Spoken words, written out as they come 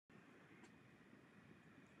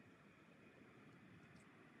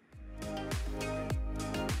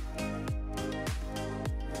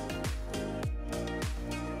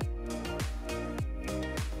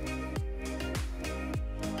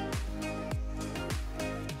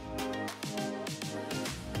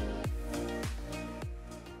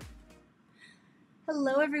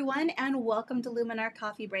Hello everyone and welcome to Luminar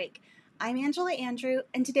Coffee Break. I'm Angela Andrieux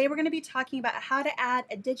and today we're going to be talking about how to add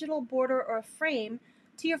a digital border or a frame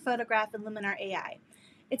to your photograph in Luminar AI.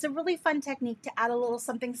 It's a really fun technique to add a little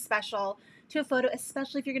something special to a photo,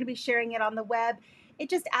 especially if you're going to be sharing it on the web. It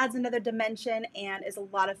just adds another dimension and is a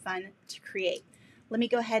lot of fun to create. Let me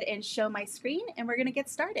go ahead and show my screen and we're going to get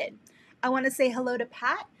started. I want to say hello to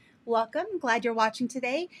Pat. Welcome, glad you're watching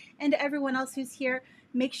today, and to everyone else who's here.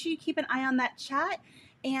 Make sure you keep an eye on that chat.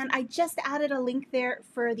 And I just added a link there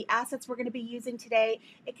for the assets we're going to be using today.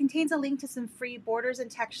 It contains a link to some free borders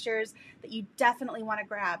and textures that you definitely want to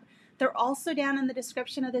grab. They're also down in the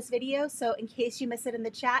description of this video, so in case you miss it in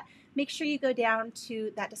the chat, make sure you go down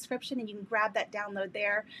to that description and you can grab that download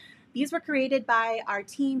there. These were created by our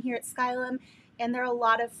team here at Skylum, and they're a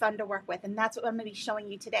lot of fun to work with, and that's what I'm going to be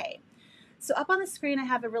showing you today. So up on the screen, I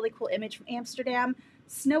have a really cool image from Amsterdam.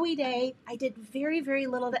 Snowy day. I did very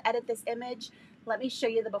little to edit this image. Let me show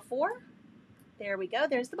you the before. There we go.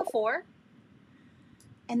 There's the before.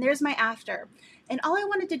 And there's my after. And all I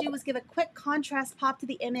wanted to do was give a quick contrast pop to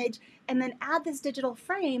the image and then add this digital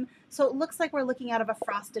frame so it looks like we're looking out of a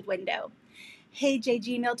frosted window. Hey,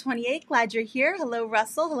 JGmail28, glad you're here. Hello,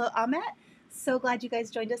 Russell. Hello, Ahmet. So glad you guys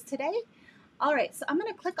joined us today. All right, so I'm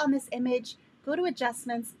going to click on this image, go to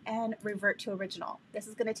adjustments, and revert to original. This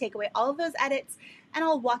is going to take away all of those edits, and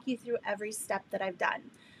I'll walk you through every step that I've done.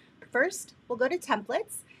 First, we'll go to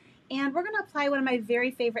templates, and we're going to apply one of my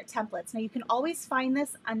very favorite templates. Now, you can always find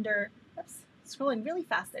this under, oops, scrolling really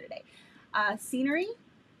fast there today, scenery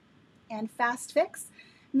and fast fix.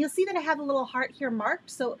 And you'll see that I have a little heart here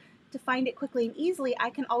marked, so to find it quickly and easily,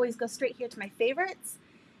 I can always go straight here to my favorites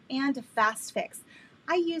and to fast fix.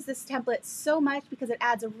 I use this template so much because it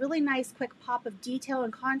adds a really nice quick pop of detail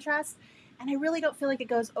and contrast, and I really don't feel like it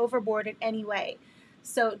goes overboard in any way.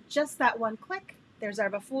 So just that one click, there's our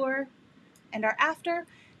before and our after.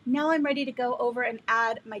 Now I'm ready to go over and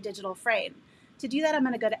add my digital frame. To do that, I'm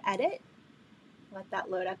going to go to Edit, let that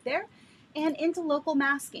load up there, and into Local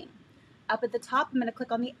Masking. Up at the top, I'm going to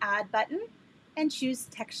click on the Add button and choose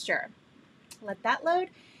Texture. Let that load.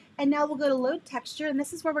 And now we'll go to Load Texture, and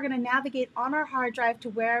this is where we're going to navigate on our hard drive to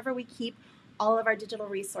wherever we keep all of our digital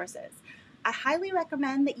resources. I highly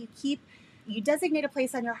recommend that you designate a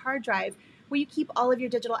place on your hard drive where you keep all of your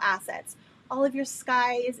digital assets, all of your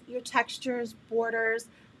skies, your textures, borders,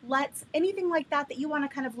 LUTs, anything like that that you want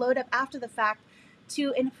to kind of load up after the fact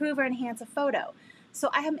to improve or enhance a photo. So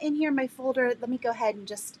I am in here in my folder. Let me go ahead and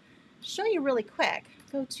just show you really quick.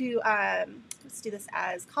 Go to, let's do this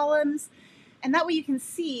as columns. And that way you can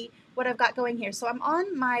see what I've got going here. So I'm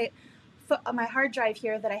on my hard drive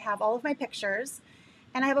here that I have all of my pictures,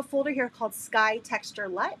 and I have a folder here called Sky Texture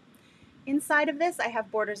LUT. Inside of this, I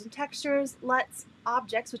have borders and textures, LUTs,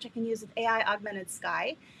 objects, which I can use with AI Augmented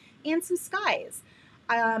Sky, and some skies.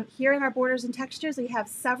 Here in our borders and textures, we have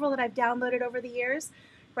several that I've downloaded over the years.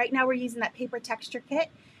 Right now we're using that paper texture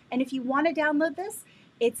kit. And if you want to download this,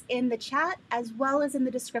 it's in the chat as well as in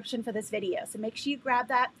the description for this video. So make sure you grab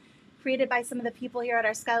that. Created by some of the people here at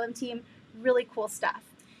our Skylum team. Really cool stuff.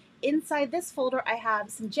 Inside this folder, I have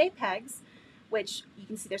some JPEGs, which you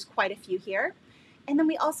can see there's quite a few here. And then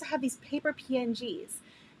we also have these paper PNGs.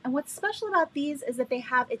 And what's special about these is that they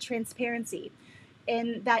have a transparency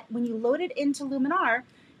in that when you load it into Luminar,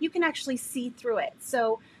 you can actually see through it.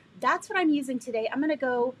 So that's what I'm using today. I'm going to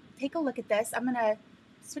go take a look at this. I'm going to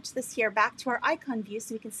switch this here back to our icon view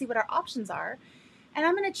so we can see what our options are. And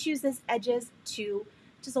I'm going to choose this edges to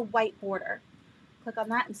just a white border. Click on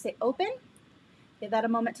that and say open. Give that a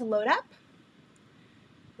moment to load up.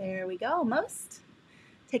 There we go, almost.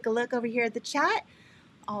 Take a look over here at the chat.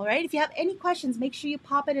 All right, if you have any questions, make sure you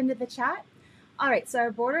pop it into the chat. All right, so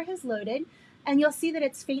our border has loaded, and you'll see that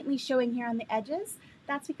it's faintly showing here on the edges.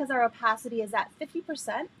 That's because our opacity is at 50%.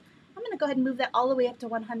 I'm gonna go ahead and move that all the way up to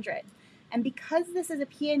 100. And because this is a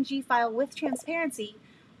PNG file with transparency,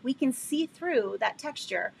 we can see through that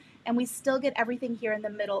texture and we still get everything here in the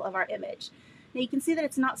middle of our image. Now you can see that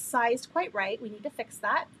it's not sized quite right. We need to fix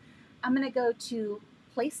that. I'm going to go to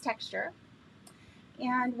Place Texture,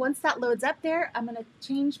 and once that loads up there, I'm going to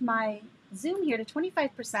change my zoom here to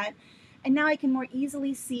 25%, and now I can more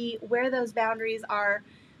easily see where those boundaries are,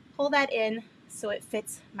 pull that in so it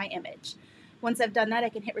fits my image. Once I've done that, I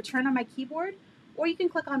can hit return on my keyboard, or you can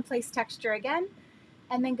click on Place Texture again,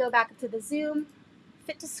 and then go back to the zoom,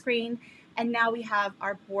 fit to screen, and now we have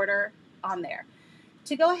our border on there.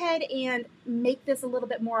 To go ahead and make this a little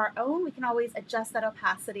bit more our own, we can always adjust that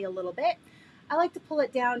opacity a little bit. I like to pull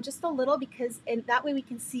it down just a little because that way we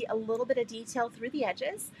can see a little bit of detail through the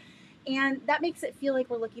edges. And that makes it feel like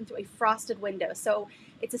we're looking through a frosted window. So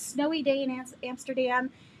it's a snowy day in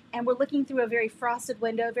Amsterdam, and we're looking through a very frosted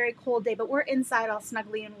window, a very cold day, but we're inside all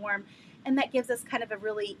snuggly and warm, and that gives us kind of a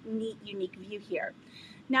really neat, unique view here.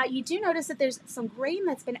 Now you do notice that there's some grain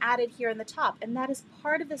that's been added here in the top, and that is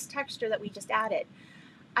part of this texture that we just added.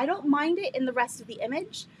 I don't mind it in the rest of the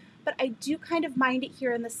image, but I do kind of mind it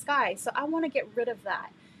here in the sky, so I want to get rid of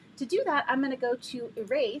that. To do that, I'm going to go to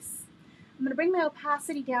Erase. I'm going to bring my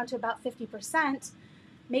opacity down to about 50%,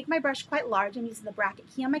 make my brush quite large. I'm using the bracket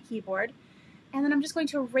key on my keyboard, and then I'm just going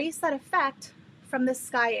to erase that effect from this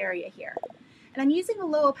sky area here. And I'm using a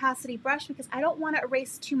low opacity brush because I don't want to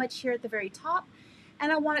erase too much here at the very top,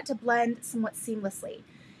 and I want it to blend somewhat seamlessly.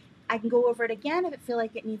 I can go over it again if I feel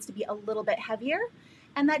like it needs to be a little bit heavier,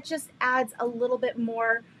 and that just adds a little bit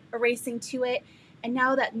more erasing to it, and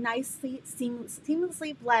now that nicely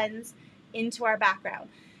seamlessly blends into our background.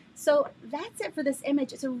 So that's it for this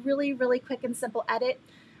image. It's a really, really quick and simple edit.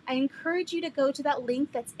 I encourage you to go to that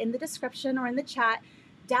link that's in the description or in the chat,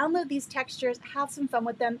 download these textures, have some fun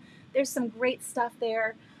with them. There's some great stuff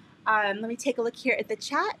there. Let me take a look here at the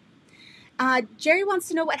chat. Jerry wants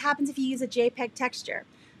to know what happens if you use a JPEG texture.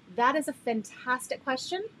 That is a fantastic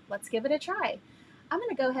question. Let's give it a try. I'm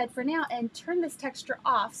going to go ahead for now and turn this texture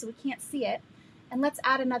off so we can't see it. And let's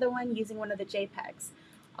add another one using one of the JPEGs.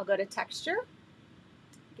 I'll go to Texture,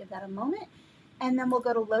 give that a moment, and then we'll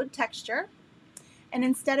go to Load Texture. And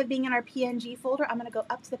instead of being in our PNG folder, I'm going to go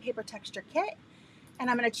up to the Paper Texture Kit, and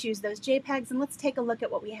I'm going to choose those JPEGs, and let's take a look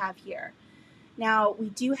at what we have here. Now, we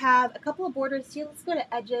do have a couple of borders here. Let's go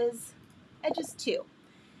to Edges 2.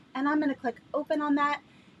 And I'm going to click Open on that,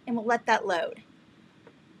 and we'll let that load.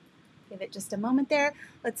 Give it just a moment there.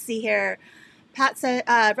 Let's see here.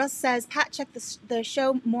 Russ says, Pat, check the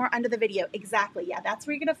show more under the video. Exactly. Yeah, that's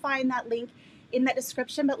where you're going to find that link in that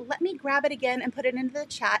description. But let me grab it again and put it into the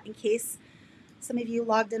chat in case some of you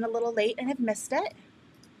logged in a little late and have missed it.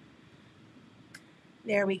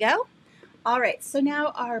 There we go. All right, so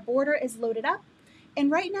now our border is loaded up. And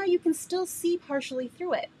right now you can still see partially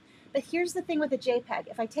through it. But here's the thing with a JPEG.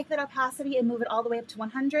 If I take that opacity and move it all the way up to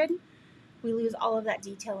 100, we lose all of that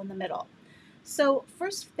detail in the middle. So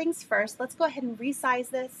first things first, let's go ahead and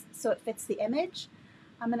resize this so it fits the image.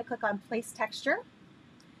 I'm going to click on Place Texture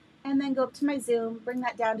and then go up to my zoom, bring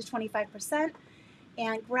that down to 25%,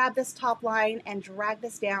 and grab this top line and drag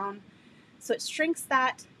this down so it shrinks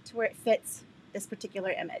that to where it fits this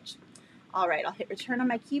particular image. All right, I'll hit return on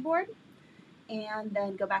my keyboard and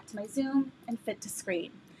then go back to my zoom and fit to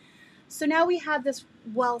screen. So now we have this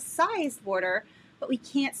well-sized border, but we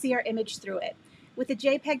can't see our image through it. With a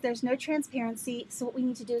JPEG, there's no transparency, so what we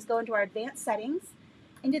need to do is go into our advanced settings,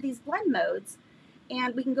 into these blend modes,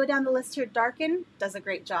 and we can go down the list here. Darken does a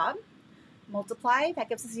great job. Multiply, that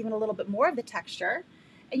gives us even a little bit more of the texture.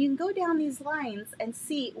 And you can go down these lines and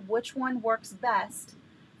see which one works best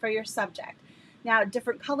for your subject. Now,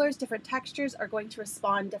 different colors, different textures are going to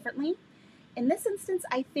respond differently. In this instance,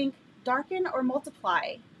 I think darken or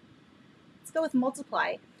multiply, let's go with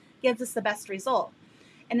multiply, gives us the best result.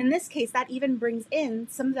 And in this case, that even brings in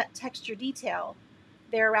some of that texture detail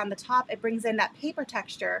there around the top. It brings in that paper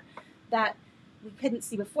texture that we couldn't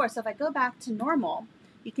see before. So if I go back to normal,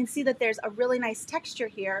 you can see that there's a really nice texture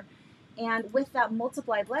here. And with that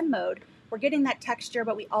multiply blend mode, we're getting that texture,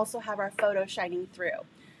 but we also have our photo shining through.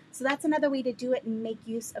 So that's another way to do it and make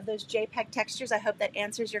use of those JPEG textures. I hope that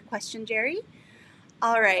answers your question, Jerry.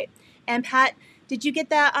 All right. And Pat, did you get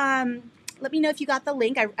that? Let me know if you got the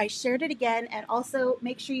link. I shared it again, and also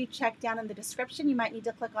make sure you check down in the description. You might need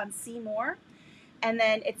to click on See More, and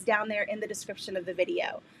then it's down there in the description of the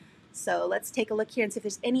video. So let's take a look here and see if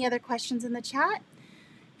there's any other questions in the chat.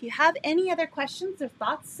 If you have any other questions or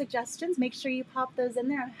thoughts, suggestions, make sure you pop those in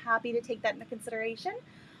there. I'm happy to take that into consideration.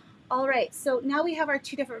 All right, so now we have our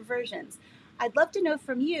two different versions. I'd love to know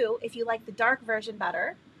from you if you like the dark version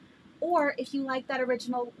better, or if you like that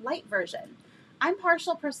original light version. I'm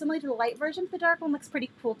partial personally to the light version, but the dark one looks pretty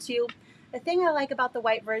cool too. The thing I like about the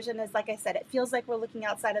white version is, like I said, it feels like we're looking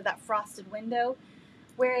outside of that frosted window,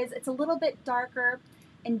 whereas it's a little bit darker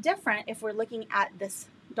and different if we're looking at this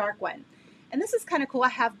dark one. And this is kind of cool. I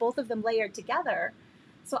have both of them layered together,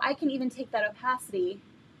 so I can even take that opacity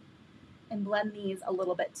and blend these a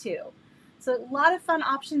little bit too. So a lot of fun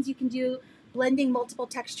options you can do, blending multiple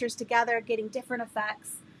textures together, getting different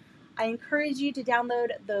effects. I encourage you to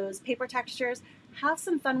download those paper textures, have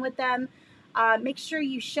some fun with them. Make sure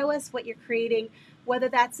you show us what you're creating, whether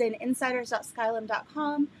that's in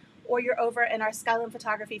insiders.skylum.com or you're over in our Skylum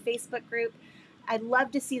Photography Facebook group. I'd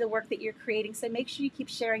love to see the work that you're creating, so make sure you keep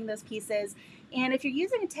sharing those pieces. And if you're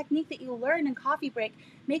using a technique that you learned in Coffee Break,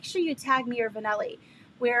 make sure you tag me or Vanelli.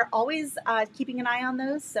 We're always keeping an eye on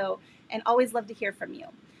those, and always love to hear from you.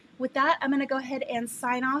 With that, I'm going to go ahead and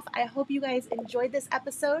sign off. I hope you guys enjoyed this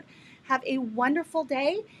episode. Have a wonderful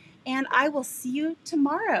day, and I will see you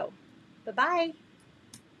tomorrow. Bye-bye.